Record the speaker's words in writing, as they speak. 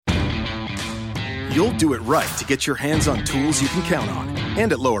You'll do it right to get your hands on tools you can count on,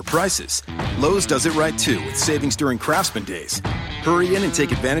 and at lower prices. Lowe's does it right too with savings during Craftsman Days. Hurry in and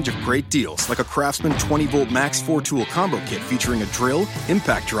take advantage of great deals like a Craftsman 20-volt Max 4-tool combo kit featuring a drill,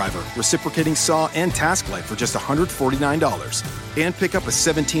 impact driver, reciprocating saw, and task light for just $149. And pick up a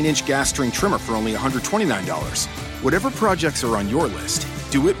 17-inch gas string trimmer for only $129. Whatever projects are on your list,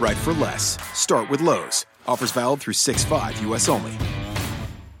 do it right for less. Start with Lowe's. Offers valid through 6/5 U.S. only.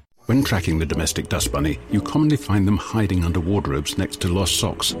 When tracking the domestic dust bunny, you commonly find them hiding under wardrobes next to lost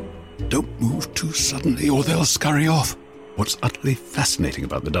socks. Don't move too suddenly or they'll scurry off. What's utterly fascinating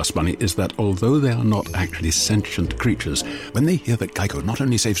about the dust bunny is that although they are not actually sentient creatures, when they hear that Geico not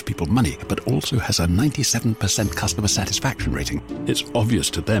only saves people money, but also has a 97% customer satisfaction rating, it's obvious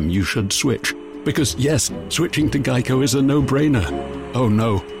to them you should switch. Because yes, switching to Geico is a no-brainer. Oh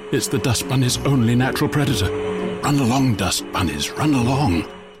no, it's the dust bunny's only natural predator. Run along, dust bunnies, run along.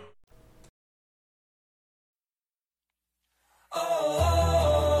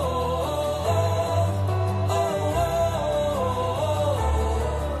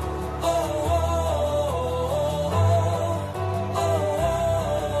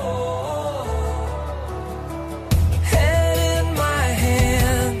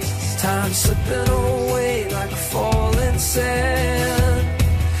 Slipping away like falling sand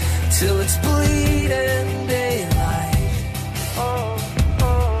till it's bleeding daylight.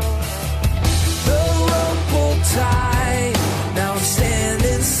 The rope pulled tight. Now I'm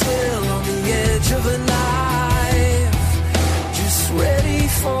standing still on the edge of a knife, just ready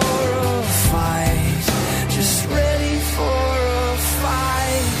for a fight. Just ready for a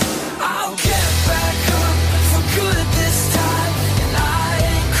fight. I'll get back up for good this time, and I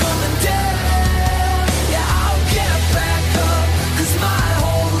ain't coming down.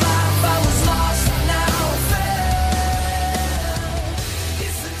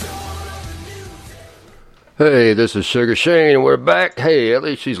 Hey, this is Sugar Shane, and we're back. Hey, at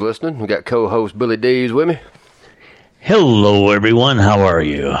least she's listening. We got co-host Billy D's with me. Hello, everyone. How are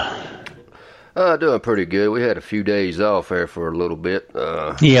you? Doing pretty good. We had a few days off there for a little bit.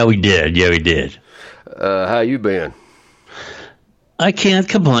 Yeah, we did. How you been? I can't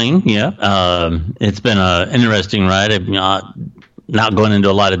complain. Yeah, it's been an interesting ride. I'm not going into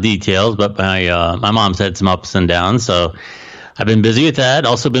a lot of details, but my mom's had some ups and downs, so I've been busy with that.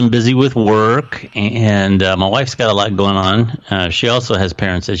 Also been busy with work, and my wife's got a lot going on. She also has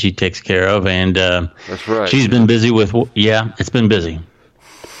parents that she takes care of, and that's right. She's been busy with. Yeah, it's been busy.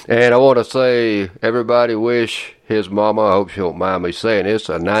 And I want to say, everybody wish his mama, I hope she don't mind me saying this,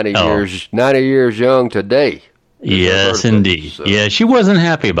 90 years young today. Yes, indeed. So. Yeah, she wasn't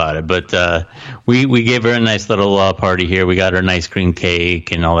happy about it, but we gave her a nice little party here. We got her an ice cream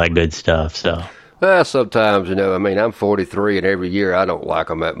cake and all that good stuff. So. Sometimes, I'm 43, and every year I don't like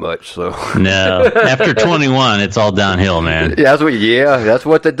them that much. So no, after 21, it's all downhill, man. Yeah, that's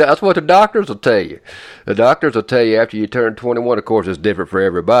what the doctors will tell you. The doctors will tell you after you turn 21. Of course, it's different for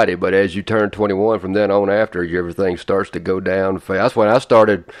everybody, but as you turn 21, from then on after, everything starts to go down. That's when I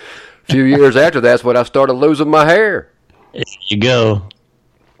started. A few years after that's when I started losing my hair. There you go.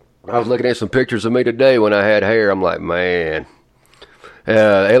 I was looking at some pictures of me today when I had hair. I'm like, man.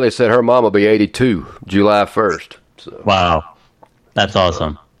 Ellie said her mom will be 82, July 1st. So. Wow. That's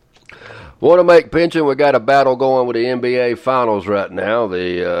awesome. Want to make pension? We got a battle going with the NBA Finals right now.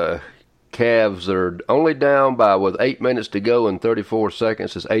 The Cavs are only down with 8 minutes to go and 34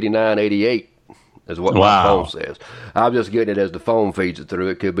 seconds. It's 89-88 is what my phone says. I'm just getting it as the phone feeds it through.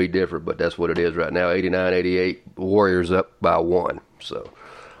 It could be different, but that's what it is right now. 89-88, Warriors up by 1. So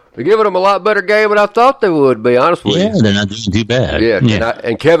they're giving them a lot better game than I thought they would be, honest with you. Yeah, they're not doing too bad. Yeah.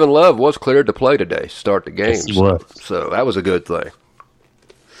 And Kevin Love was cleared to play today, start the game. Yes, he was. So that was a good thing.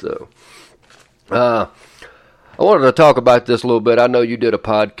 So I wanted to talk about this a little bit. I know you did a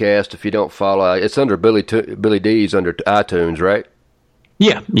podcast. If you don't follow, it's under Billy D's under iTunes, right?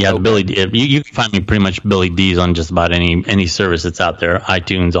 Yeah. Okay. The Billy D. You can find me pretty much Billy D's on just about any service that's out there,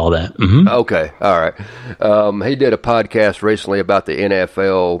 iTunes, all that. Mm-hmm. Okay, all right. He did a podcast recently about the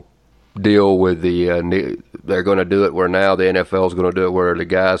NFL deal with they're going to do it where now the NFL is going to do it where the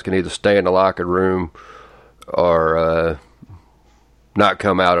guys can either stay in the locker room or not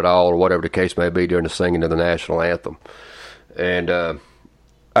come out at all, or whatever the case may be during the singing of the national anthem. And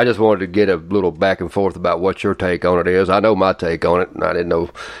I just wanted to get a little back and forth about what your take on it is. I know my take on it, and I didn't know.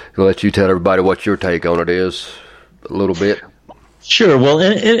 I'll let you tell everybody what your take on it is a little bit. Sure. Well,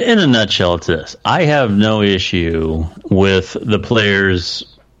 in a nutshell, it's this. I have no issue with the players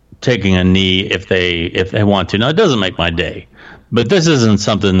taking a knee if they want to. Now, it doesn't make my day, but this isn't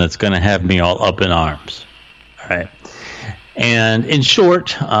something that's going to have me all up in arms. All right. And in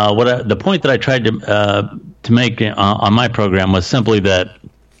short, the point that I tried to make on my program was simply that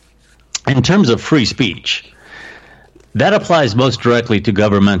in terms of free speech, that applies most directly to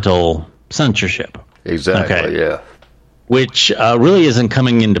governmental censorship. Exactly, okay? Yeah. Which really isn't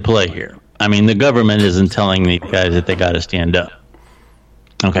coming into play here. I mean, the government isn't telling these guys that they got to stand up.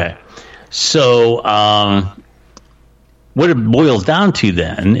 Okay. So what it boils down to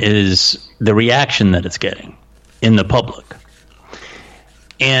then is the reaction that it's getting in the public.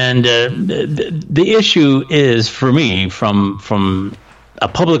 And the issue is, for me, from a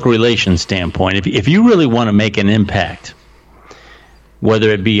public relations standpoint, if you really want to make an impact,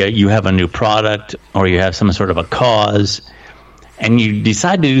 whether it be you have a new product or you have some sort of a cause, and you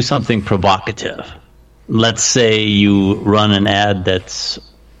decide to do something provocative, let's say you run an ad that's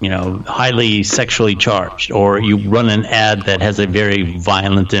highly sexually charged, or you run an ad that has a very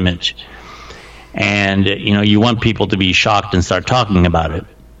violent image, and you want people to be shocked and start talking about it.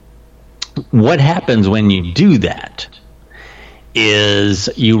 What happens when you do that is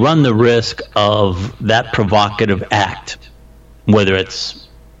you run the risk of that provocative act, whether it's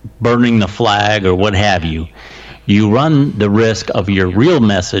burning the flag or what have you. You run the risk of your real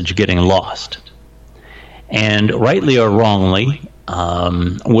message getting lost. And rightly or wrongly,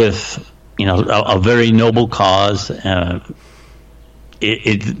 with a very noble cause, the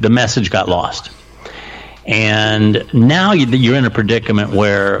message got lost. And now you're in a predicament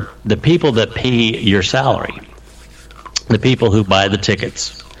where the people that pay your salary, the people who buy the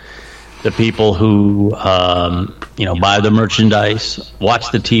tickets, the people who buy the merchandise,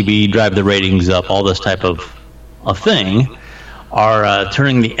 watch the TV, drive the ratings up, all this type of thing, are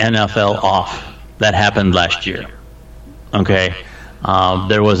turning the NFL off. That happened last year. Okay,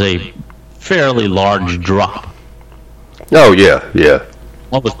 there was a fairly large drop. Oh yeah.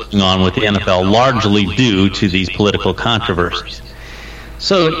 What was going on with the NFL, largely due to these political controversies.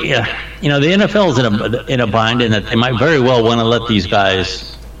 So the NFL is in a bind, and that they might very well want to let these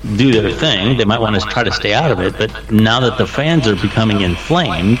guys do their thing. They might want to try to stay out of it. But now that the fans are becoming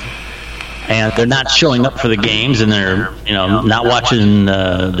inflamed, and they're not showing up for the games, and they're not watching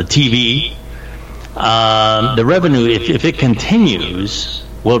the TV, the revenue, if it continues,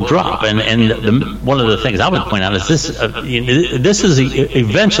 will drop. And one of the things I would point out is this is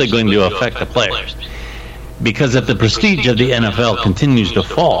eventually going to affect the players, because if the prestige of the NFL continues to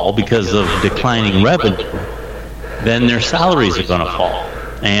fall because of declining revenue, then their salaries are going to fall,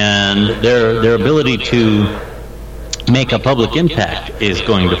 and their ability to make a public impact is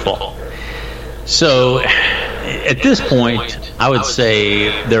going to fall. So at this point, I would say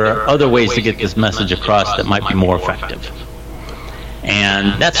there are other ways to get this message across that might be more effective.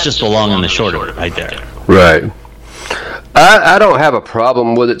 And that's just the long and the short of it right there. Right. I don't have a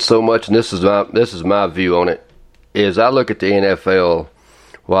problem with it so much, and this is my view on it, is I look at the NFL,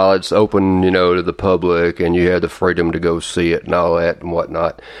 while it's open, to the public, and you have the freedom to go see it and all that and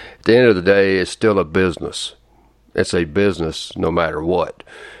whatnot, at the end of the day, it's still a business. It's a business no matter what.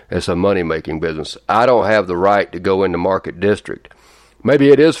 It's a money-making business. I don't have the right to go into Market District. Maybe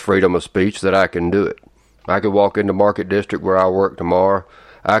it is freedom of speech that I can do it. I could walk into Market District where I work tomorrow.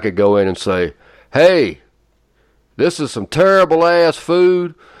 I could go in and say, hey, this is some terrible-ass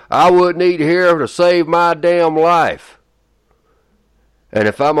food. I wouldn't eat here to save my damn life. And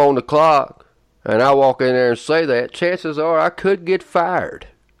if I'm on the clock and I walk in there and say that, chances are I could get fired.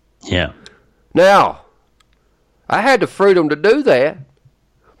 Yeah. Now, I had the freedom to do that,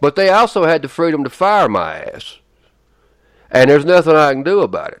 but they also had the freedom to fire my ass. And there's nothing I can do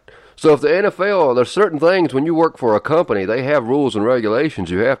about it. So if the NFL, there's certain things when you work for a company, they have rules and regulations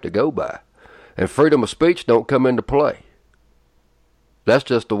you have to go by. And freedom of speech don't come into play. That's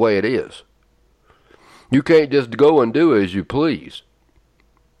just the way it is. You can't just go and do as you please.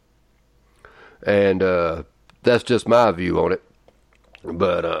 And that's just my view on it.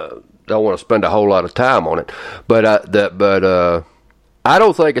 But don't want to spend a whole lot of time on it. But I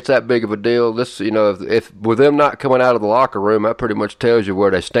don't think it's that big of a deal. This, if with them not coming out of the locker room, that pretty much tells you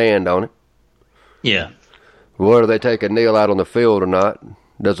where they stand on it. Yeah. Whether they take a kneel out on the field or not,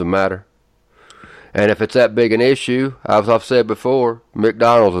 doesn't matter. And if it's that big an issue, as I've said before,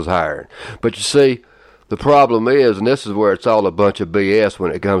 McDonald's is hiring. But you see, the problem is, and this is where it's all a bunch of BS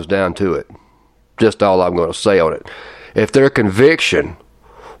when it comes down to it. Just all I'm going to say on it. If their conviction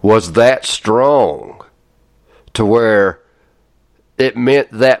was that strong to where it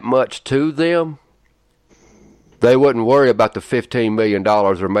meant that much to them, they wouldn't worry about the $15 million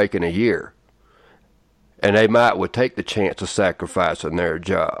they're making a year. And they would take the chance of sacrificing their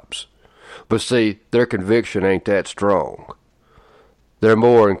jobs. But see, their conviction ain't that strong. They're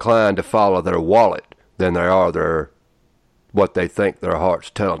more inclined to follow their wallet than they are their what they think their heart's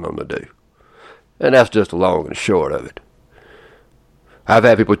telling them to do. And that's just the long and short of it. I've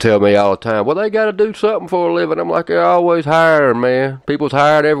had people tell me all the time, well, they got to do something for a living. I'm like, they're always hiring, man. People's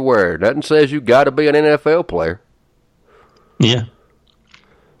hired everywhere. Nothing says you got to be an NFL player. Yeah.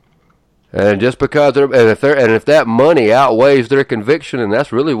 And just because if that money outweighs their conviction, and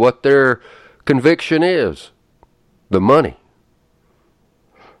that's really what their conviction is, the money.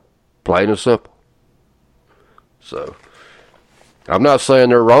 Plain and simple. So, I'm not saying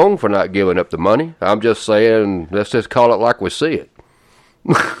they're wrong for not giving up the money. I'm just saying, let's just call it like we see it.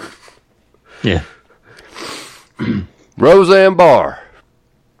 Yeah. Roseanne Barr.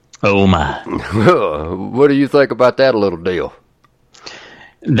 Oh, my. What do you think about that little deal?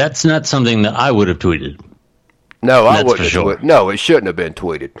 That's not something that I would have tweeted. No, I That's wouldn't. For sure. No, it shouldn't have been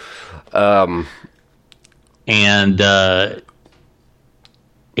tweeted.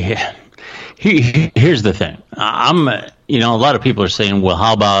 Here's the thing. A lot of people are saying, well,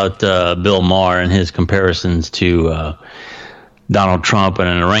 how about Bill Maher and his comparisons to Donald Trump and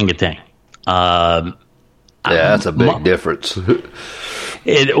an orangutan? That's a big difference.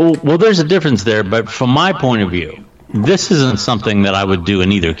 Well, there's a difference there, but from my point of view, this isn't something that I would do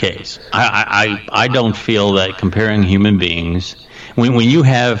in either case. I don't feel that comparing human beings, when you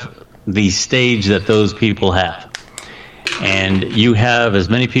have the stage that those people have, and you have as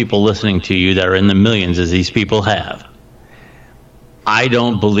many people listening to you that are in the millions as these people have, I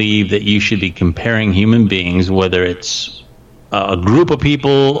don't believe that you should be comparing human beings, whether it's a group of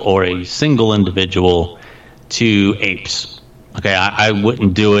people or a single individual, to apes. Okay, I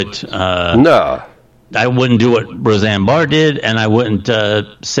wouldn't do it. No. I wouldn't do what Roseanne Barr did, and I wouldn't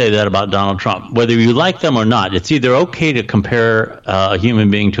say that about Donald Trump. Whether you like them or not, it's either okay to compare a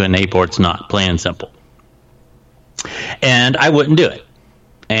human being to an ape or it's not, plain and simple. And I wouldn't do it.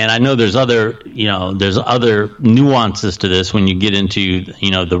 And I know there's other nuances to this when you get into,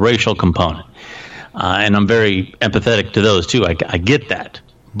 the racial component. And I'm very empathetic to those too. I get that.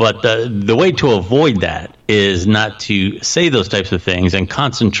 But the way to avoid that is not to say those types of things and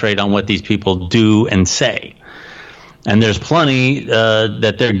concentrate on what these people do and say. And there's plenty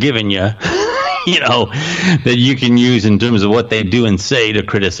that they're giving you, that you can use in terms of what they do and say to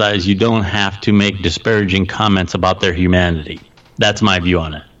criticize. You don't have to make disparaging comments about their humanity. That's my view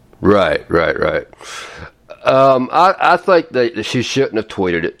on it. Right. I think that she shouldn't have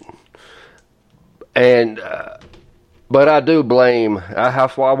tweeted it. And... But I do blame. I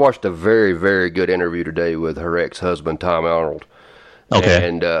watched a very, very good interview today with her ex-husband Tom Arnold,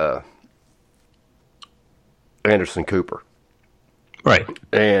 and Anderson Cooper. Right.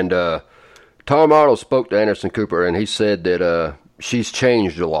 And Tom Arnold spoke to Anderson Cooper, and he said that she's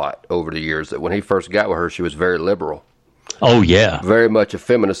changed a lot over the years. That when he first got with her, she was very liberal. Oh yeah, very much a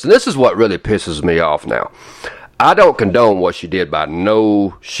feminist. And this is what really pisses me off now. I don't condone what she did by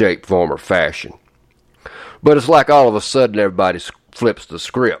no shape, form, or fashion. But it's like all of a sudden everybody flips the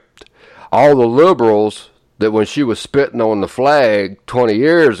script. All the liberals that when she was spitting on the flag 20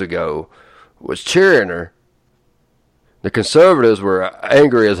 years ago was cheering her. The conservatives were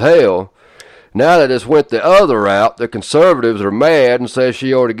angry as hell. Now that it's went the other route, the conservatives are mad and say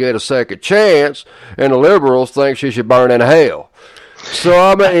she ought to get a second chance, and the liberals think she should burn in hell. So,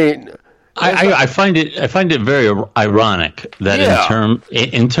 I mean... I find it very ironic that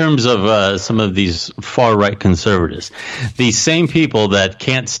in terms of some of these far right conservatives, these same people that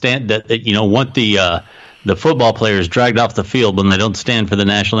can't stand that want the football players dragged off the field when they don't stand for the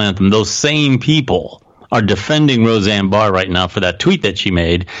national anthem, those same people are defending Roseanne Barr right now for that tweet that she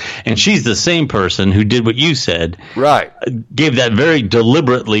made, and she's the same person who did what you said, right? Gave that very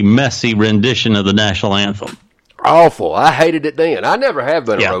deliberately messy rendition of the national anthem. Awful. I hated it then. I never have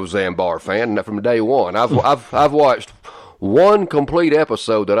been a Roseanne Barr fan from day one. I've watched one complete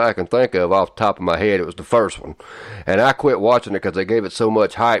episode that I can think of off the top of my head. It was the first one. And I quit watching it because they gave it so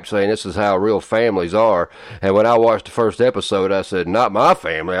much hype saying this is how real families are. And when I watched the first episode, I said, not my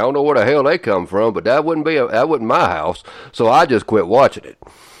family. I don't know where the hell they come from, but that wouldn't my house. So I just quit watching it.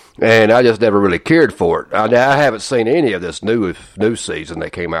 And I just never really cared for it. I haven't seen any of this new season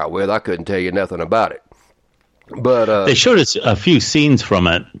they came out with. I couldn't tell you nothing about it. But they showed us a few scenes from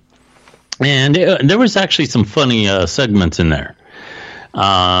it, and there was actually some funny segments in there.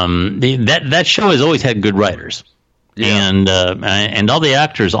 That show has always had good writers, and all the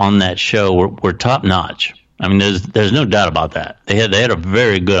actors on that show were top notch. I mean, there's no doubt about that. They had a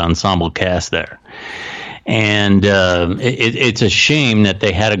very good ensemble cast there, and it's a shame that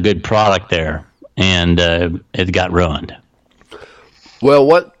they had a good product there, and it got ruined. Well,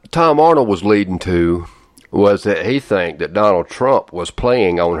 what Tom Arnold was leading to was that he think that Donald Trump was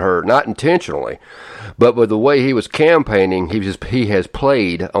playing on her, not intentionally, but with the way he was campaigning, he has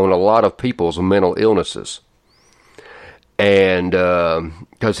played on a lot of people's mental illnesses. And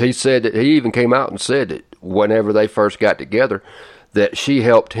because he said that he even came out and said that whenever they first got together, that she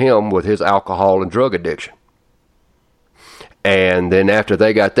helped him with his alcohol and drug addiction. And then after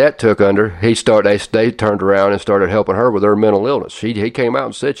they got that took under, they turned around and started helping her with her mental illness. He came out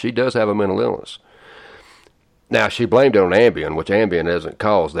and said she does have a mental illness. Now, she blamed it on Ambien, which Ambien doesn't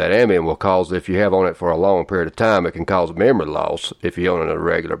cause that. Ambien will cause, if you have on it for a long period of time, it can cause memory loss if you own it on a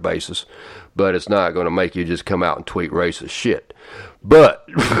regular basis. But it's not going to make you just come out and tweet racist shit. But,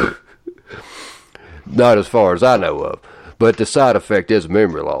 not as far as I know of. But the side effect is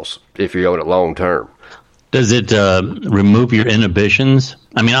memory loss if you own it long term. Does it remove your inhibitions?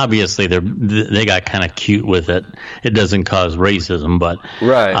 I mean, obviously they got kind of cute with it. It doesn't cause racism, but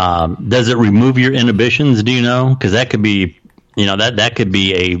right. Does it remove your inhibitions? Do you know? Because that could be, that could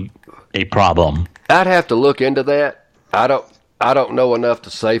be a problem. I'd have to look into that. I don't know enough to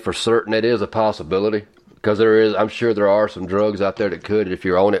say for certain it is a possibility, because I'm sure there are some drugs out there that if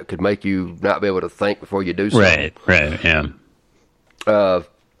you're on it, could make you not be able to think before you do something. Right, yeah.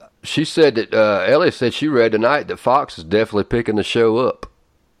 She said that Ellie said she read tonight that Fox is definitely picking the show up.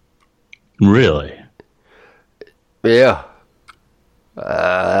 Really? Yeah.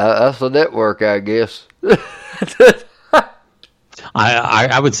 That's the network, I guess.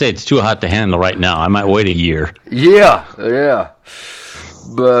 I would say it's too hot to handle right now. I might wait a year. Yeah.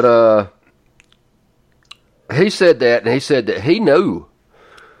 But he said that, and he said that he knew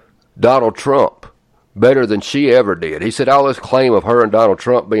Donald Trump better than she ever did. He said all this claim of her and Donald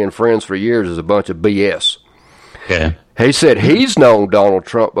Trump being friends for years is a bunch of BS. Okay. He said he's known Donald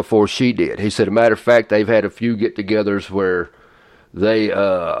Trump before she did. He said, a matter of fact, they've had a few get-togethers where they've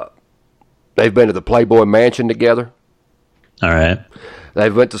been to the Playboy Mansion together. All right.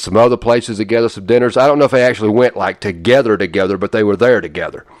 They've went to some other places together, some dinners. I don't know if they actually went together, but they were there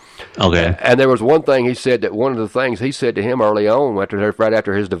together. Okay. And there was one thing he said that one of the things he said to him early on, right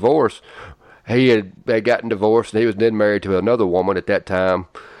after his divorce, they gotten divorced, and he was then married to another woman at that time,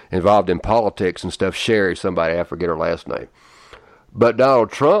 involved in politics and stuff, Sherry, somebody, I forget her last name. But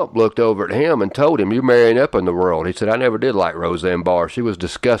Donald Trump looked over at him and told him, "You're marrying up in the world." He said, "I never did like Roseanne Barr. She was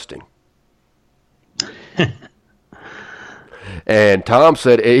disgusting." And Tom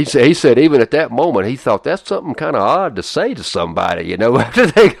said, he said even at that moment, he thought that's something kind of odd to say to somebody, after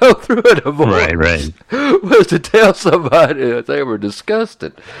they go through a divorce. Right. Was to tell somebody that they were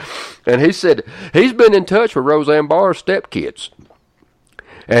disgusted. And he said he's been in touch with Roseanne Barr's stepkids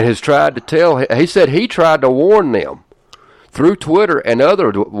and has tried to tell, he said he tried to warn them through Twitter and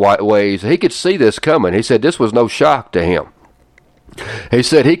other ways. He could see this coming. He said this was no shock to him. He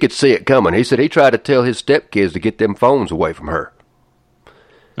said he could see it coming. He said he tried to tell his stepkids to get them phones away from her.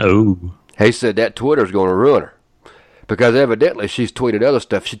 Oh. He said that Twitter's going to ruin her. Because evidently she's tweeted other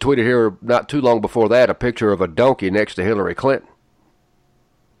stuff. She tweeted here not too long before that a picture of a donkey next to Hillary Clinton.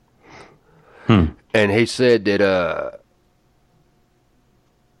 And he said that,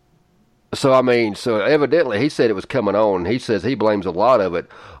 so evidently he said it was coming on. He says he blames a lot of it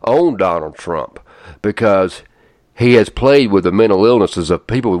on Donald Trump because he has played with the mental illnesses of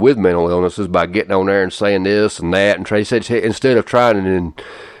people with mental illnesses by getting on there and saying this and that. And he said instead of trying to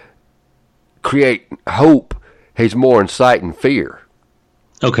create hope, he's more inciting fear.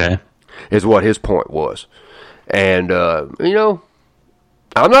 Okay. Is what his point was. And,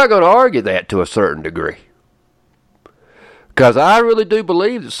 I'm not going to argue that to a certain degree. Because I really do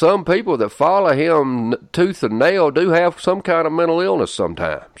believe that some people that follow him tooth and nail do have some kind of mental illness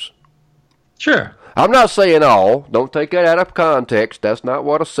sometimes. Sure. I'm not saying all. Don't take that out of context. That's not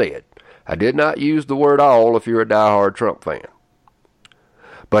what I said. I did not use the word all if you're a diehard Trump fan.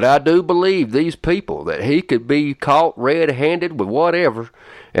 But I do believe these people that he could be caught red-handed with whatever,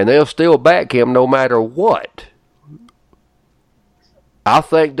 and they'll still back him no matter what. I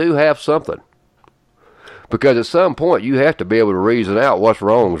think do have something. Because at some point you have to be able to reason out what's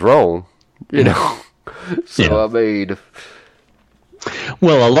wrong is wrong. So, yeah. I mean...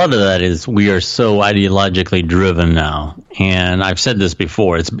 Well, a lot of that is we are so ideologically driven now. And I've said this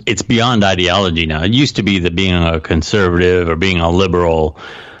before, it's beyond ideology now. It used to be that being a conservative or being a liberal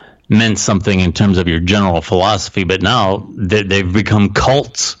meant something in terms of your general philosophy, but now they've become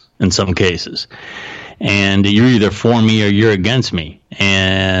cults in some cases. And you're either for me or you're against me.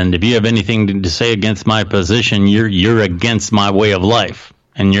 And if you have anything to say against my position, you're against my way of life.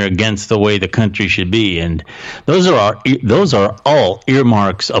 And you're against the way the country should be, and those are all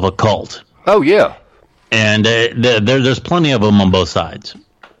earmarks of a cult. Oh yeah, and there's plenty of them on both sides.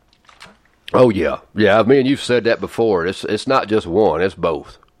 Oh yeah, yeah. I mean, you've said that before. It's not just one. It's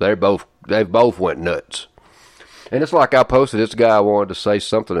both. They've both went nuts. And it's like I posted, this guy wanted to say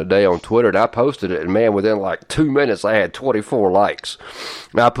something today on Twitter, and I posted it, and man, within like 2 minutes, I had 24 likes.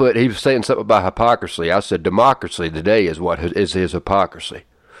 And he was saying something about hypocrisy. I said, democracy today is what is his hypocrisy.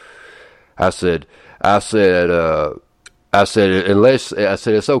 I said, it's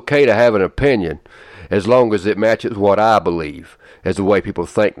okay to have an opinion as long as it matches what I believe, is the way people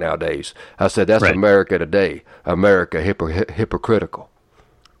think nowadays. I said, that's right. America today. America hypocritical.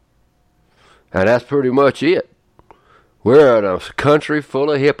 And that's pretty much it. We're in a country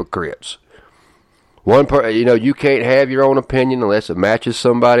full of hypocrites. You can't have your own opinion unless it matches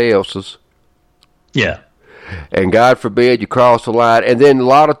somebody else's. Yeah. And God forbid you cross the line. And then a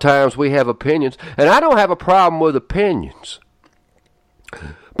lot of times we have opinions. And I don't have a problem with opinions.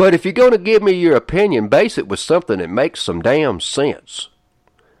 But if you're going to give me your opinion, base it with something that makes some damn sense.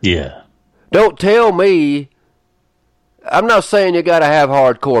 Yeah. Don't tell me. I'm not saying you got to have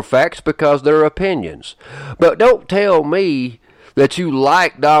hardcore facts because they're opinions. But don't tell me that you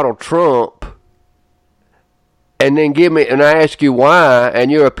like Donald Trump and then and I ask you why,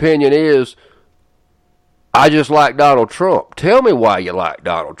 and your opinion is, I just like Donald Trump. Tell me why you like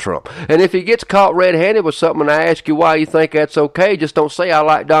Donald Trump. And if he gets caught red-handed with something and I ask you why you think that's okay, just don't say I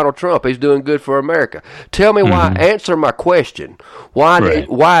like Donald Trump. He's doing good for America. Tell me why. Answer my question.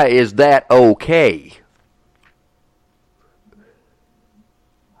 Why is that okay?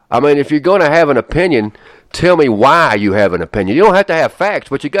 I mean, if you're going to have an opinion, tell me why you have an opinion. You don't have to have facts,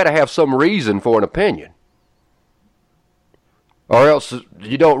 but you got to have some reason for an opinion. Or else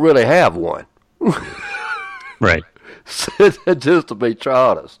you don't really have one. Right. Just to be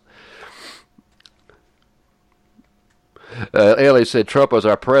honest. Ellie said, Trump is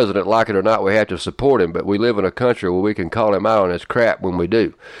our president. Like it or not, we have to support him, but we live in a country where we can call him out on his crap when we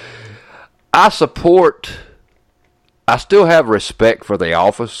do. I still have respect for the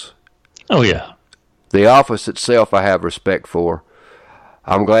office. Oh, yeah. The office itself I have respect for.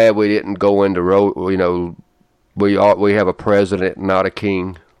 I'm glad we didn't go into, we have a president, not a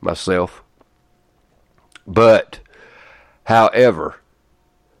king, myself. But, however,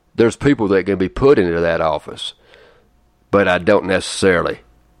 there's people that can be put into that office, but I don't necessarily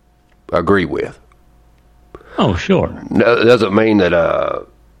agree with. Oh, sure. No, it doesn't mean that I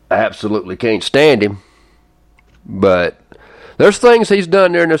absolutely can't stand him. But there's things he's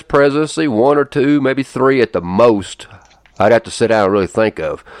done during this presidency, 1 or 2, maybe 3 at the most, I'd have to sit down and really think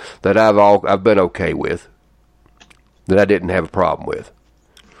of, that I've been okay with, that I didn't have a problem with.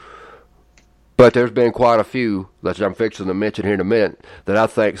 But there's been quite a few that I'm fixing to mention here in a minute that I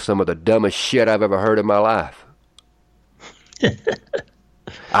think some of the dumbest shit I've ever heard in my life.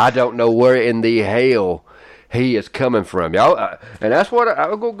 I don't know where in the hell he is coming from, y'all. And that's what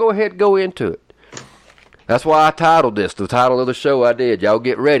I'll go ahead and go into it. That's why I titled this, the title of the show I did. Y'all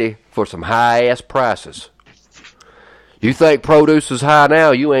get ready for some high-ass prices. You think produce is high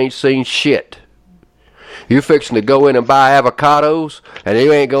now, you ain't seen shit. You're fixing to go in and buy avocados, and it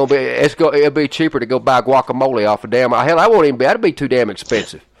ain't gonna be. It'll be cheaper to go buy guacamole off a damn. Hell, I won't even be. That'd be too damn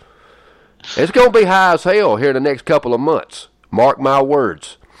expensive. It's gonna be high as hell here in the next couple of months. Mark my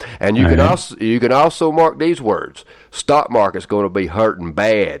words. And you can also mark these words. Stock market's gonna be hurting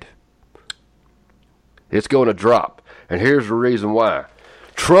bad. It's going to drop. And here's the reason why.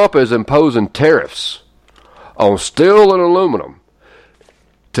 Trump is imposing tariffs on steel and aluminum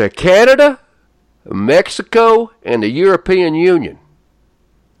to Canada, Mexico, and the European Union.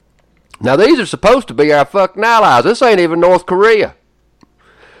 Now, these are supposed to be our fucking allies. This ain't even North Korea.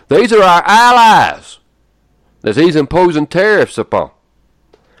 These are our allies that he's imposing tariffs upon.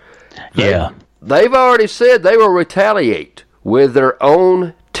 Yeah. They've already said they will retaliate with their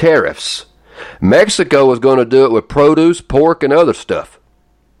own tariffs. Mexico is going to do it with produce, pork, and other stuff.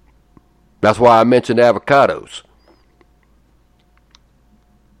 That's why I mentioned avocados.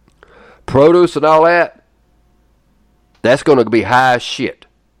 Produce and all that, that's going to be high as shit.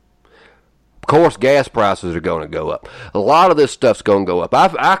 Of course, gas prices are going to go up. A lot of this stuff's going to go up.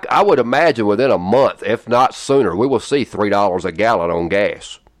 I would imagine within a month, if not sooner, we will see $3 a gallon on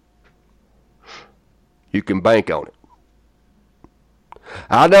gas. You can bank on it.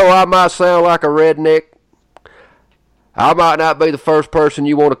 I know I might sound like a redneck. I might not be the first person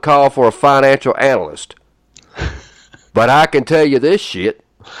you want to call for a financial analyst. But I can tell you this shit.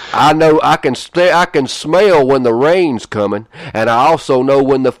 I know I can smell when the rain's coming, and I also know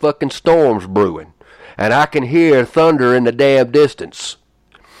when the fucking storm's brewing. And I can hear thunder in the damn distance.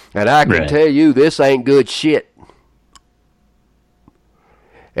 And I can tell you this ain't good shit.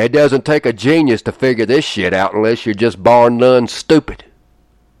 It doesn't take a genius to figure this shit out unless you're just bar none stupid.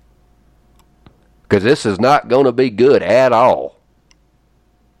 because this is not going to be good at all.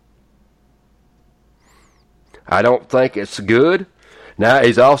 I don't think it's good. Now,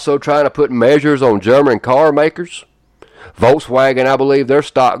 he's also trying to put measures on German car makers. Volkswagen, I believe their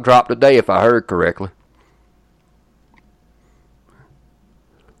stock dropped today, if I heard correctly.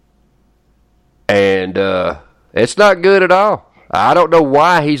 And it's not good at all. I don't know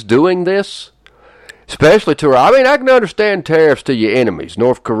why he's doing this, especially to, I mean, I can understand tariffs to your enemies,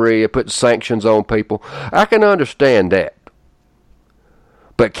 North Korea, putting sanctions on people. I can understand that.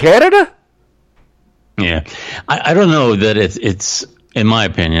 But Canada? Yeah. I don't know that it's, in my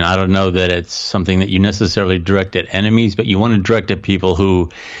opinion, I don't know that it's something that you necessarily direct at enemies, but you want to direct at people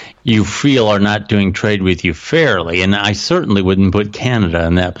who you feel are not doing trade with you fairly. And I certainly wouldn't put Canada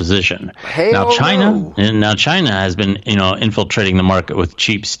in that position. Hell no. Now China has been, infiltrating the market with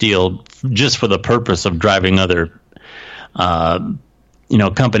cheap steel just for the purpose of driving other,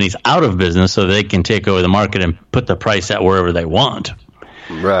 companies out of business so they can take over the market and put the price at wherever they want.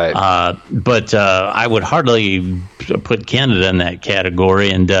 Right. But I would hardly put Canada in that category.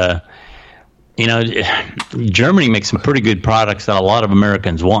 And, Germany makes some pretty good products that a lot of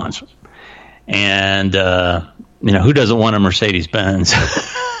Americans want. And, who doesn't want a Mercedes-Benz?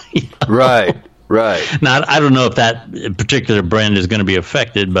 Right. Now, I don't know if that particular brand is going to be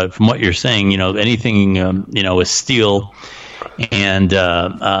affected, but from what you're saying, anything, with steel and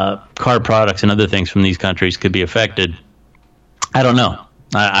car products and other things from these countries could be affected. I don't know.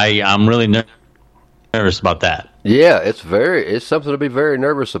 I'm really nervous about that. Yeah, it's something to be very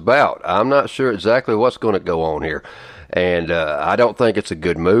nervous about. I'm not sure exactly what's going to go on here, and I don't think it's a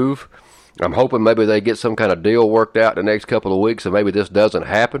good move. I'm hoping maybe they get some kind of deal worked out in the next couple of weeks, and maybe this doesn't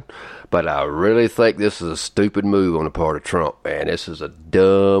happen. But I really think this is a stupid move on the part of Trump, man. This is a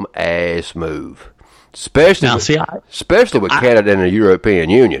dumb ass move, especially with Canada and the European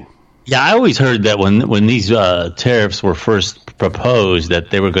Union. Yeah, I always heard that when these tariffs were first proposed,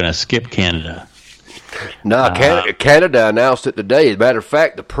 that they were going to skip Canada. No, Canada announced it today. As a matter of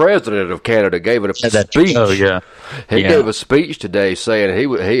fact, the president of Canada gave it a speech. Oh, yeah. He gave a speech today saying he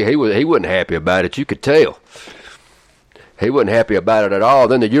wasn't happy about it. You could tell. He wasn't happy about it at all.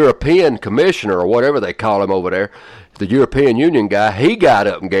 Then the European commissioner, or whatever they call him over there, the European Union guy, he got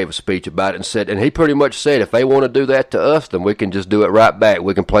up and gave a speech about it and he pretty much said, if they want to do that to us, then we can just do it right back.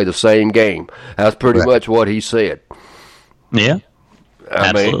 We can play the same game. That's pretty much what he said. Yeah,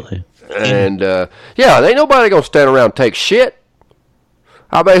 absolutely. Ain't nobody going to stand around and take shit.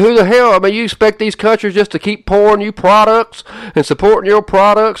 I mean, who the hell? I mean, you expect these countries just to keep pouring you products and supporting your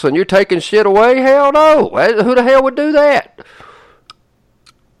products and you're taking shit away? Hell no. Who the hell would do that?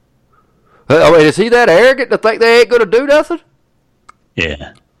 I mean, is he that arrogant to think they ain't going to do nothing?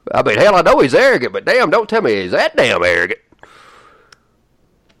 Yeah. I mean, hell, I know he's arrogant, but damn, don't tell me he's that damn arrogant.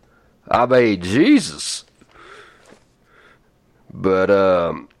 I mean, Jesus. But,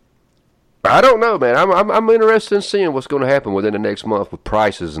 I don't know, man. I'm interested in seeing what's going to happen within the next month with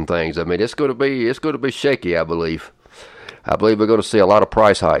prices and things. I mean, it's going to be shaky, I believe. I believe we're going to see a lot of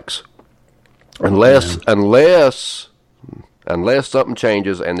price hikes. Unless something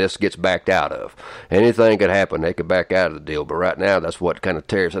changes and this gets backed out of. Anything could happen. They could back out of the deal. But right now, that's what kind of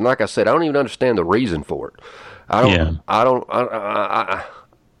tariffs. And like I said, I don't even understand the reason for it. I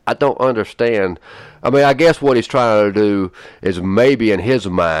don't understand. I mean, I guess what he's trying to do is maybe in his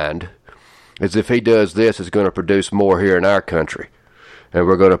mind is if he does this, it's going to produce more here in our country. And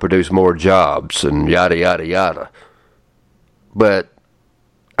we're going to produce more jobs and yada, yada, yada. But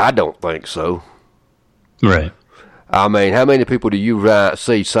I don't think so. Right. I mean, how many people do you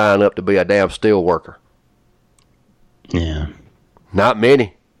see sign up to be a damn steel worker? Yeah. Not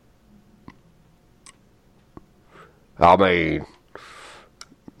many. I mean,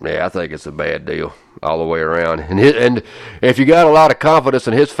 yeah, I think it's a bad deal all the way around. And if you got a lot of confidence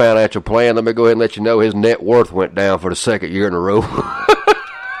in his financial plan, let me go ahead and let you know his net worth went down for the second year in a row.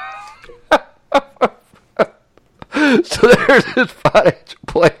 So there's his financial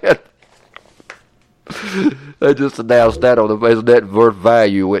plan. They just announced that on his net worth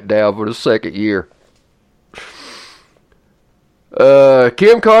value went down for the second year.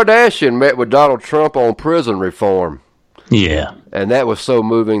 Kim Kardashian met with Donald Trump on prison reform. Yeah. And that was so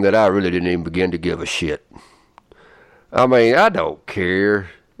moving that I really didn't even begin to give a shit. I mean, I don't care.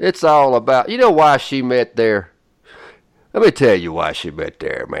 It's all about, you know why she met there? Let me tell you why she met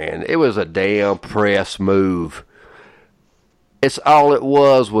there, man. It was a damn press move. It's all it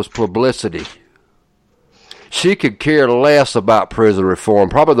was publicity. She could care less about prison reform.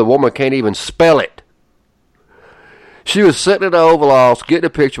 Probably the woman can't even spell it. She was sitting in the Oval Office getting a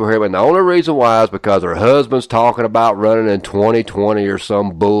picture with him, and the only reason why is because her husband's talking about running in 2020 or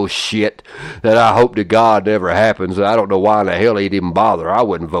some bullshit that I hope to God never happens. I don't know why in the hell he'd even bother. I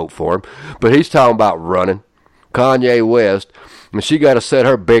wouldn't vote for him. But he's talking about running. Kanye West. And she got to set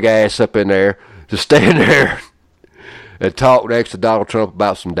her big ass up in there to stand there and talk next to Donald Trump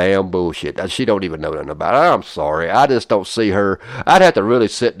about some damn bullshit. She don't even know nothing about it. I'm sorry. I just don't see her. I'd have to really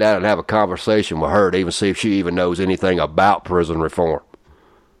sit down and have a conversation with her to even see if she even knows anything about prison reform.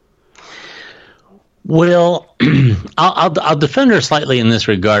 Well, I'll defend her slightly in this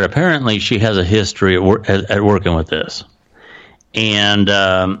regard. Apparently, she has a history at working with this. And,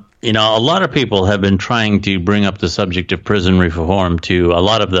 a lot of people have been trying to bring up the subject of prison reform to a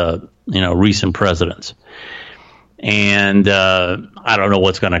lot of the, recent presidents. And I don't know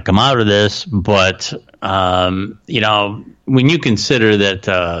what's going to come out of this, but, when you consider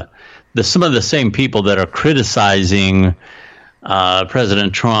that some of the same people that are criticizing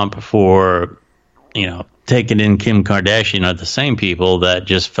President Trump for, taking in Kim Kardashian are the same people that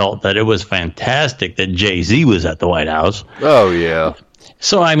just felt that it was fantastic that Jay-Z was at the White House. Oh, yeah.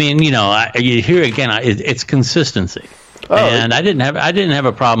 So, you hear again, it's consistency. Oh. And I didn't have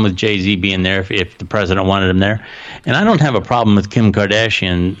a problem with Jay-Z being there if the president wanted him there, and I don't have a problem with Kim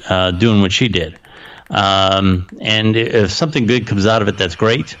Kardashian doing what she did. And if something good comes out of it, that's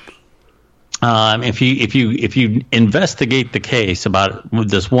great. If you investigate the case about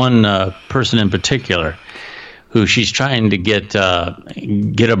this one person in particular, who she's trying to get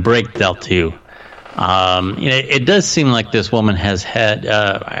a break dealt to. It does seem like this woman has had,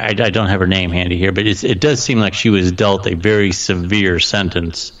 I don't have her name handy here, but it does seem like she was dealt a very severe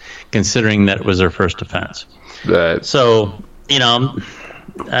sentence, considering that it was her first offense. Right. So,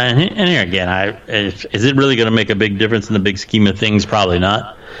 and here again, is it really going to make a big difference in the big scheme of things? Probably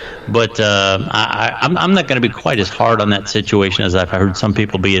not. But I'm not going to be quite as hard on that situation as I've heard some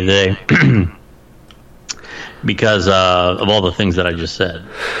people be today because of all the things that I just said.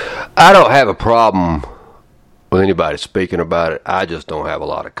 I don't have a problem with anybody speaking about it. I just don't have a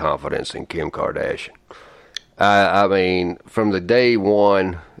lot of confidence in Kim Kardashian. I mean, from the day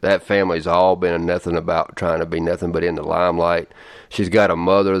one, that family's all been nothing about trying to be nothing but in the limelight. She's got a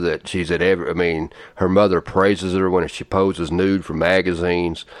mother that she's at her mother praises her when she poses nude for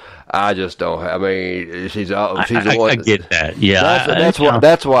magazines. I just don't. She's the one. I get that. Yeah,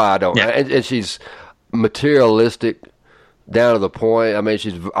 that's why I don't. Yeah. And she's materialistic down to the point.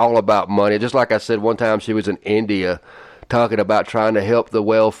 She's all about money. Just like I said, one time she was in India talking about trying to help the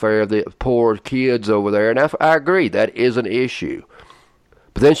welfare of the poor kids over there, and I agree that is an issue.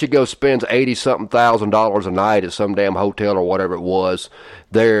 But then she goes spends $80-something thousand a night at some damn hotel or whatever it was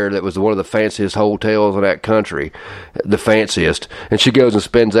there that was one of the fanciest hotels in that country, the fanciest, and she goes and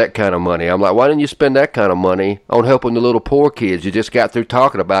spends that kind of money. I'm like, why didn't you spend that kind of money on helping the little poor kids you just got through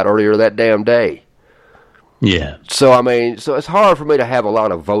talking about earlier that damn day? Yeah. So, so it's hard for me to have a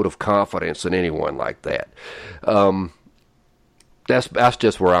lot of vote of confidence in anyone like that. That's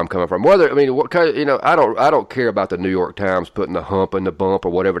just where I'm coming from. I don't care about the New York Times putting the hump and the bump or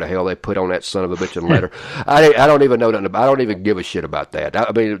whatever the hell they put on that son of a bitchin' letter. I don't even know nothing. I don't even give a shit about that.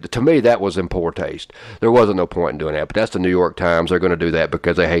 To me, that was in poor taste. There wasn't no point in doing that. But that's the New York Times. They're going to do that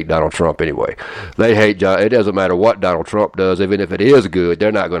because they hate Donald Trump anyway. They hate John. It doesn't matter what Donald Trump does. Even if it is good,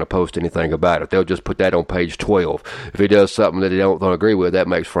 they're not going to post anything about it. They'll just put that on page 12. If he does something that they don't agree with, that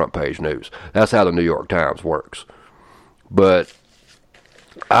makes front page news. That's how the New York Times works. But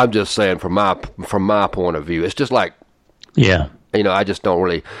I'm just saying, from my point of view, it's just like, yeah, I just don't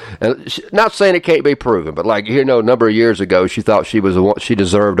really. Not saying it can't be proven, but like a number of years ago, she thought she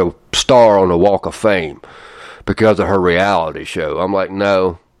deserved a star on the Walk of Fame because of her reality show. I'm like,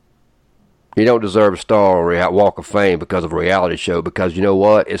 no, you don't deserve a star on the Walk of Fame because of a reality show. Because you know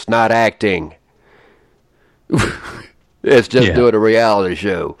what? It's not acting. It's just doing a reality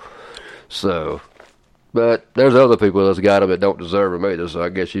show. So. But there's other people that's got them that don't deserve them either, so I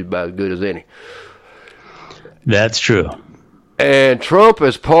guess she's about as good as any. That's true. And Trump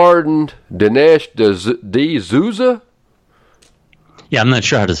has pardoned Dinesh D'Souza? Yeah, I'm not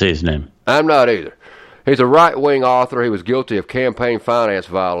sure how to say his name. I'm not either. He's a right-wing author. He was guilty of campaign finance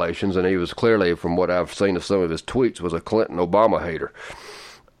violations, and he was clearly, from what I've seen of some of his tweets, was a Clinton-Obama hater.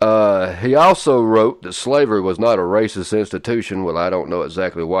 He also wrote that slavery was not a racist institution. Well, I don't know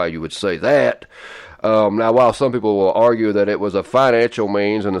exactly why you would say that. Now, while some people will argue that it was a financial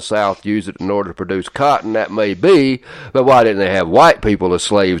means and the South used it in order to produce cotton, that may be, but why didn't they have white people as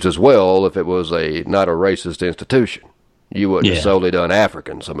slaves as well if it was not a racist institution? You wouldn't have solely done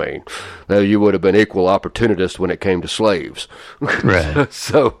Africans. You would have been equal opportunists when it came to slaves. Right.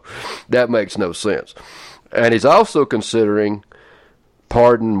 So that makes no sense. And he's also considering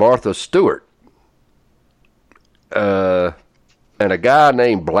pardon Martha Stewart. And a guy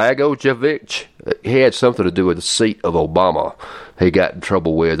named Blagojevich, he had something to do with the seat of Obama he got in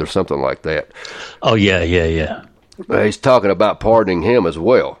trouble with or something like that. Oh, yeah. He's talking about pardoning him as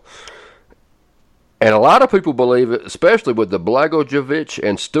well. And a lot of people believe it, especially with the Blagojevich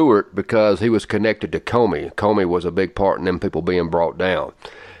and Stewart, because he was connected to Comey. Comey was a big part in them people being brought down.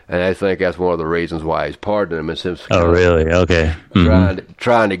 And they think that's one of the reasons why he's pardoning him. Is him really? Okay.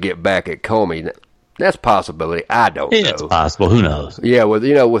 Trying to get back at Comey. That's a possibility. I don't know. It's possible. Who knows? Yeah,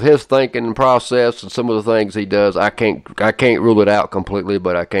 with his thinking process and some of the things he does, I can't rule it out completely,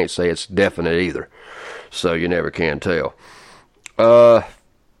 but I can't say it's definite either. So you never can tell.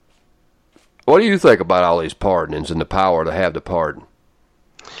 What do you think about all these pardonings and the power to have the pardon?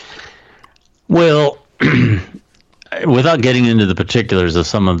 Well, without getting into the particulars of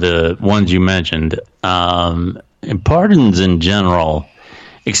some of the ones you mentioned, pardons in general,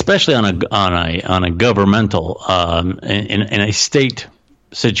 especially on a governmental in a state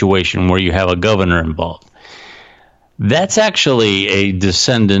situation where you have a governor involved, that's actually a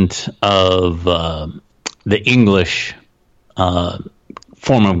descendant of the English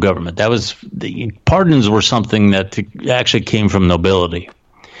form of government. The pardons were something that actually came from nobility.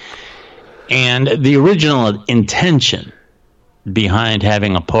 And the original intention behind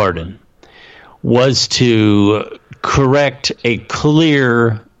having a pardon was to correct a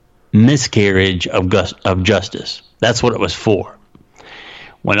clear miscarriage of justice. That's what it was for.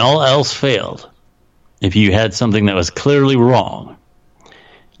 When all else failed, if you had something that was clearly wrong,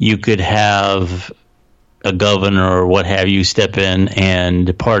 you could have a governor or what have you step in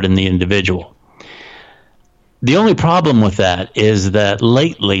and pardon the individual. The only problem with that is that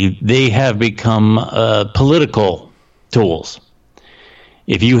lately they have become political tools.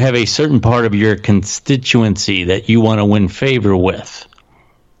 If you have a certain part of your constituency that you want to win favor with,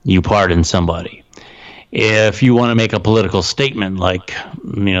 you pardon somebody. If you want to make a political statement like,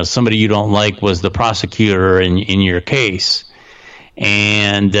 somebody you don't like was the prosecutor in your case,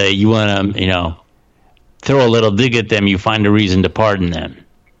 and you want to, throw a little dig at them, you find a reason to pardon them.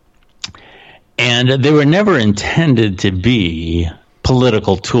 And they were never intended to be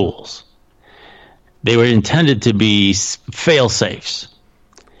political tools. They were intended to be fail-safes.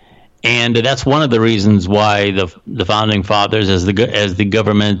 And that's one of the reasons why the founding fathers, as the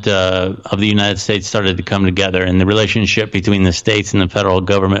government of the United States started to come together and the relationship between the states and the federal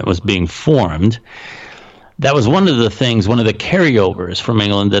government was being formed, that was one of the carryovers from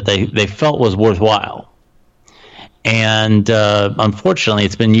England that they felt was worthwhile. And unfortunately,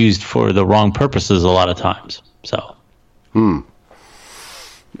 it's been used for the wrong purposes a lot of times. So,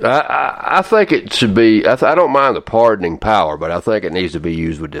 I think it should be. I don't mind the pardoning power, but I think it needs to be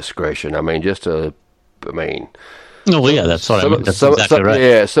used with discretion. I mean, Oh, well, yeah, that's what I mean. That's exactly right.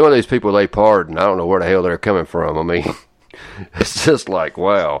 Yeah, some of these people they pardon, I don't know where the hell they're coming from. I mean, it's just like,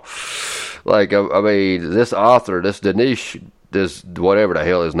 wow. Like, I mean, this author, this Dinesh, this whatever the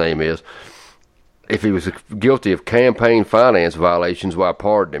hell his name is, if he was guilty of campaign finance violations, why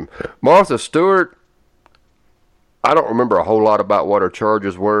pardon him? Martha Stewart, I don't remember a whole lot about what her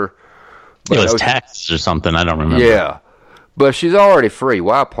charges were. It was taxes or something. I don't remember. Yeah, but she's already free.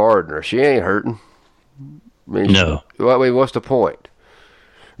 Why pardon her? She ain't hurting. I mean, no. What's the point?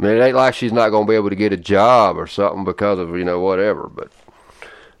 I mean, it ain't like she's not going to be able to get a job or something because of, whatever. But,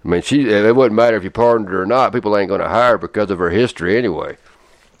 I mean, it wouldn't matter if you pardoned her or not. People ain't going to hire her because of her history anyway.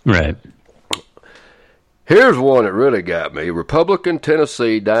 Right. Here's one that really got me. Republican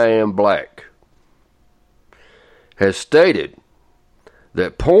Tennessee Diane Black has stated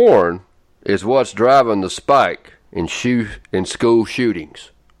that porn is what's driving the spike in school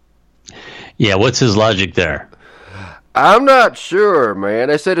shootings. Yeah, what's his logic there? I'm not sure, man.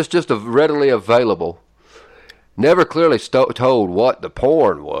 They said it's just readily available. Never clearly told what the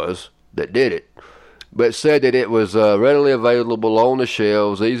porn was that did it, but said that it was readily available on the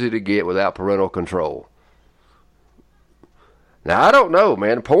shelves, easy to get without parental control. Now, I don't know,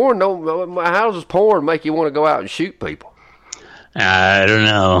 man. How does porn make you want to go out and shoot people? I don't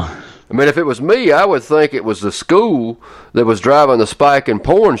know. I mean, if it was me, I would think it was the school that was driving the spike in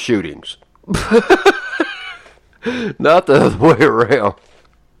porn shootings. Not the other way around.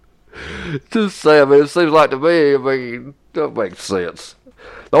 Just say, it seems like to me, that makes sense.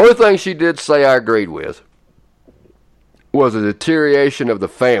 The only thing she did say I agreed with was the deterioration of the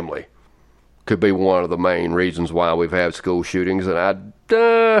family could be one of the main reasons why we've had school shootings, and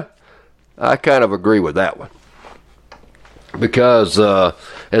I kind of agree with that one. Because,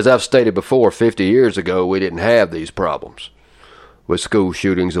 as I've stated before, 50 years ago, we didn't have these problems. with school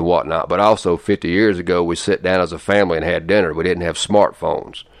shootings and whatnot. But also 50 years ago, we sat down as a family and had dinner. We didn't have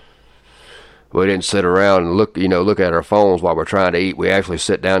smartphones. We didn't sit around and look at our phones while we're trying to eat. We actually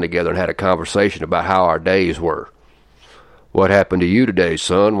sat down together and had a conversation about how our days were. What happened to you today,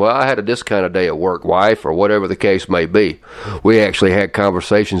 son? Well, I had this kind of day at work, wife, or whatever the case may be. We actually had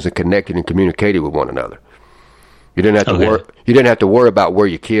conversations and connected and communicated with one another. You didn't have to worry. You didn't have to worry about where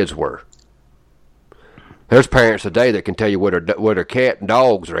your kids were. There's parents today that can tell you where their cat and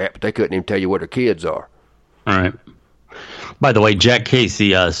dogs are at, but they couldn't even tell you where their kids are. All right. By the way, Jack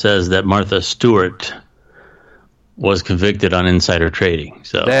Casey says that Martha Stewart was convicted on insider trading.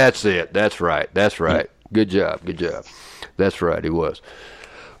 So that's it. That's right. Yeah. Good job. That's right. He was.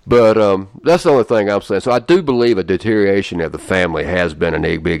 But that's the only thing I'm saying. So I do believe a deterioration of the family has been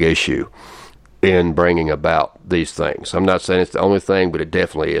a big issue in bringing about these things. I'm not saying it's the only thing, but it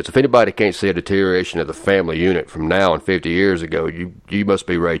definitely is. If anybody can't see a deterioration of the family unit from now and 50 years ago, you must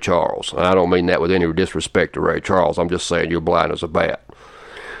be Ray Charles. And I don't mean that with any disrespect to Ray Charles. I'm just saying you're blind as a bat.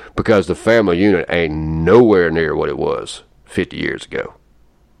 Because the family unit ain't nowhere near what it was 50 years ago.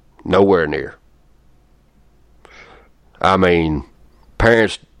 Nowhere near. I mean,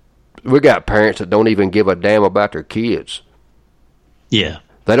 we got parents that don't even give a damn about their kids. Yeah.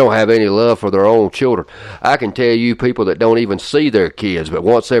 They don't have any love for their own children. I can tell you people that don't even see their kids, but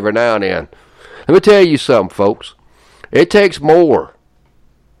once every now and then. Let me tell you something, folks. It takes more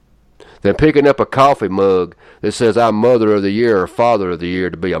than picking up a coffee mug that says I'm Mother of the Year or Father of the Year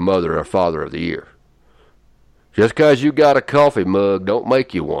to be a Mother or Father of the Year. Just because you got a coffee mug don't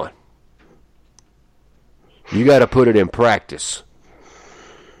make you one. You got to put it in practice.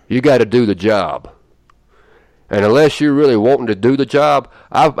 You got to do the job. And unless you're really wanting to do the job,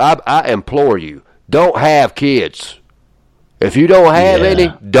 I implore you, don't have kids. If you don't have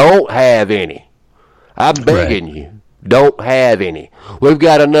any, don't have any. I'm begging you, don't have any. We've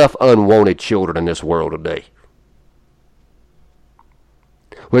got enough unwanted children in this world today.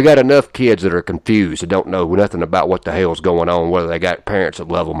 We got enough kids that are confused, that don't know nothing about what the hell's going on, whether they got parents that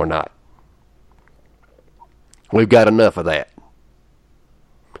love them or not. We've got enough of that.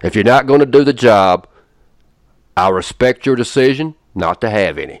 If you're not going to do the job, I respect your decision not to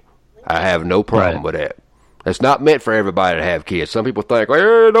have any. I have no problem with that. It's not meant for everybody to have kids. Some people think,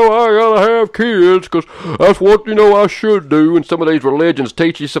 well, I gotta have kids because that's what, I should do. And some of these religions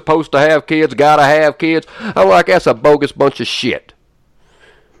teach you supposed to have kids, gotta have kids. I'm like, that's a bogus bunch of shit.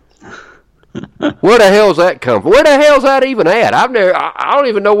 Where the hell's that come from? Where the hell's that even at? I don't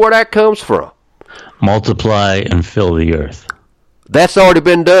even know where that comes from. Multiply and fill the earth. That's already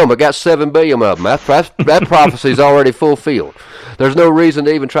been done. We got 7 billion of them. That prophecy's already fulfilled. There's no reason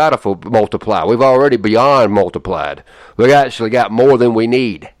to even try to multiply. We've already beyond multiplied. We actually got more than we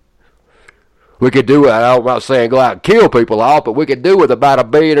need. We could do it. I'm not saying go out and kill people off, but we could do with about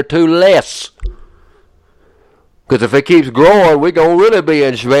 1 billion or 2 less. Because if it keeps growing, we're going to really be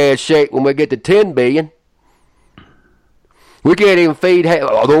in bad shape when we get to 10 billion. We can't even feed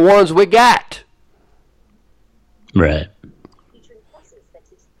the ones we got. Right.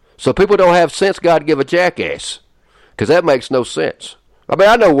 So people don't have sense, God give a jackass. Because that makes no sense. I mean,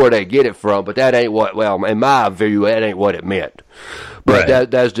 I know where they get it from, but that ain't what, well, in my view, that ain't what it meant.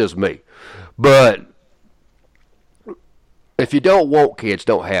 But that's just me. But if you don't want kids,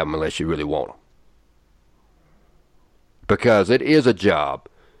 don't have them unless you really want them. Because it is a job.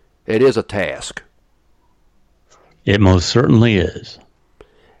 It is a task. It most certainly is.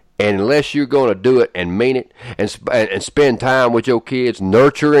 And unless you're going to do it and mean it and spend time with your kids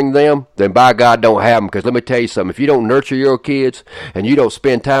nurturing them, then by God, don't have them. Because let me tell you something. If you don't nurture your kids and you don't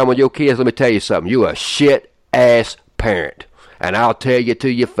spend time with your kids, let me tell you something. You're a shit-ass parent. And I'll tell you to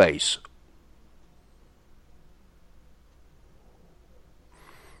your face.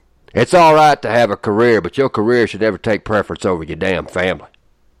 It's all right to have a career, but your career should never take preference over your damn family.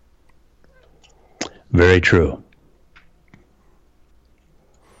 Very true.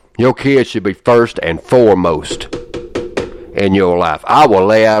 Your kids should be first and foremost in your life. I will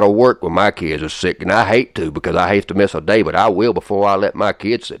lay out of work when my kids are sick, and I hate to because I hate to miss a day, but I will before I let my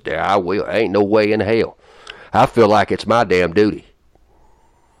kids sit there. I will. Ain't no way in hell. I feel like it's my damn duty.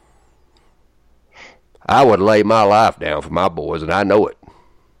 I would lay my life down for my boys, and I know it.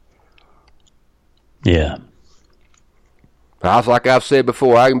 Yeah. Like I've said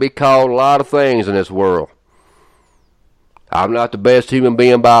before, I can be called a lot of things in this world. I'm not the best human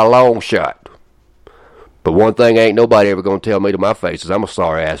being by a long shot. But one thing ain't nobody ever going to tell me to my face is I'm a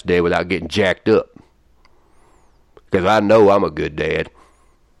sorry-ass dad without getting jacked up. Because I know I'm a good dad.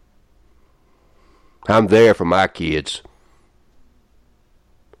 I'm there for my kids.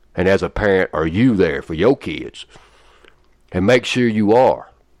 And as a parent, are you there for your kids? and make sure you are.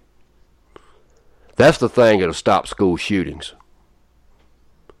 That's the thing that'll stop school shootings.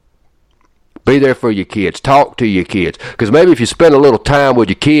 Be there for your kids. Talk to your kids. Because maybe if you spend a little time with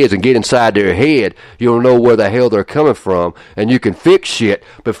your kids and get inside their head, you'll know where the hell they're coming from, and you can fix shit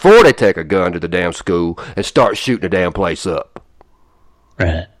before they take a gun to the damn school and start shooting the damn place up.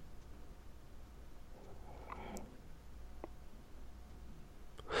 Right.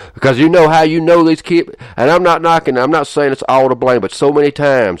 Because you know how you know these kids, and I'm not saying it's all to blame, but so many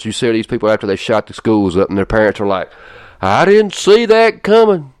times you see these people after they shot the schools up and their parents are like, I didn't see that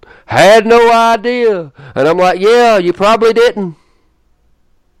coming. Had no idea. And I'm like, yeah, you probably didn't.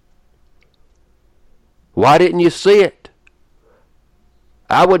 Why didn't you see it?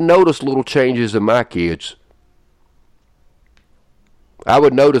 I would notice little changes in my kids. I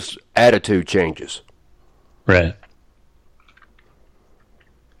would notice attitude changes. Right.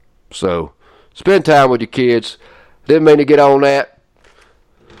 So, spend time with your kids. Didn't mean to get on that.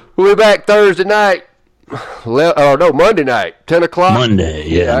 We'll be back Thursday night. Monday night, 10 o'clock. Monday,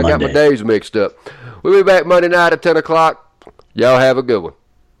 yeah, I got my days mixed up. We'll be back Monday night at 10 o'clock. Y'all have a good one.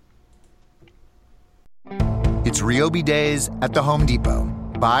 It's Ryobi Days at the Home Depot.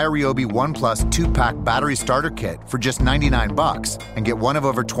 Buy a Ryobi One Plus 2-pack battery starter kit for just $99 and get one of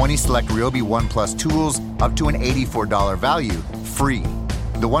over 20 select Ryobi One Plus tools up to an $84 value free.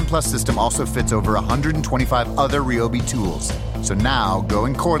 The One Plus system also fits over 125 other Ryobi tools. So now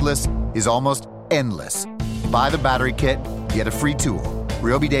going cordless is almost endless. Buy the battery kit, get a free tool.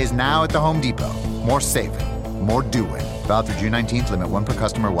 Ryobi Days now at the Home Depot. More saving, more doing. Valid through June 19th. Limit one per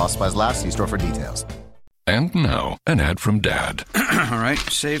customer while supplies last. See store for details. And now, an ad from Dad. All right,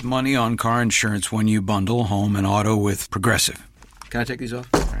 save money on car insurance when you bundle home and auto with Progressive. Can I take these off?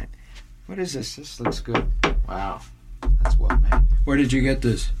 All right. What is this? This looks good. Wow. That's well made. Where did you get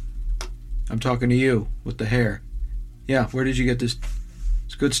this? I'm talking to you with the hair. Yeah, where did you get this?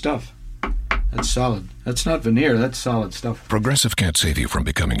 It's good stuff. That's solid. That's not veneer. That's solid stuff. Progressive can't save you from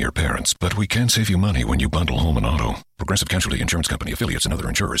becoming your parents, but we can save you money when you bundle home and auto. Progressive Casualty Insurance Company, affiliates, and other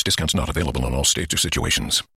insurers. Discounts not available in all states or situations.